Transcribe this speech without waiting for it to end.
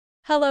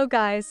Hello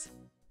guys!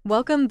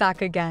 Welcome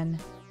back again.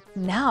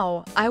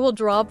 Now, I will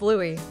draw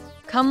Bluey.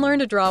 Come learn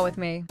to draw with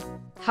me.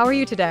 How are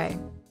you today?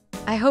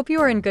 I hope you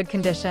are in good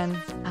condition.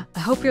 I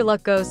hope your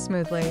luck goes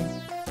smoothly.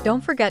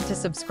 Don't forget to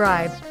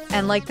subscribe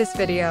and like this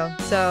video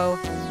so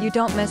you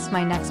don't miss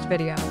my next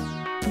video.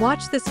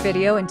 Watch this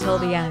video until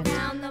the end.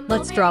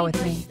 Let's draw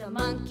with me. The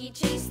monkey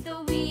chased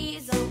the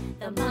weasel.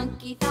 The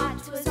monkey thought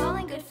it was all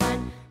in good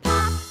fun.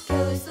 Pop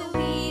goes the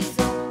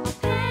weasel. A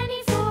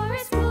penny for a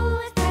spool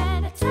of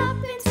thread, a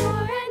tuppence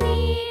for a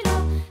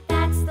needle.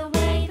 That's the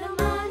way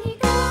the money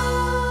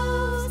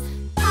goes.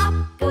 Pop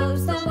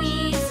goes the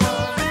weasel.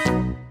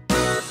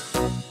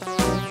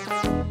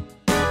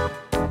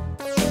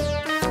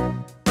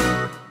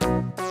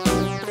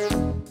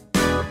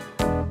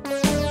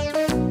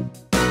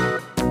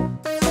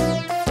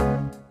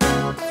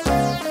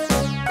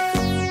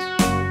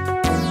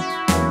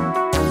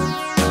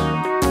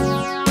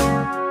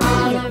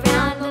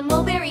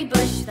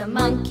 The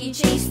monkey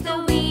chased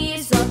the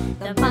weasel.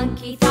 The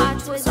monkey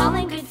thought it was all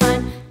in good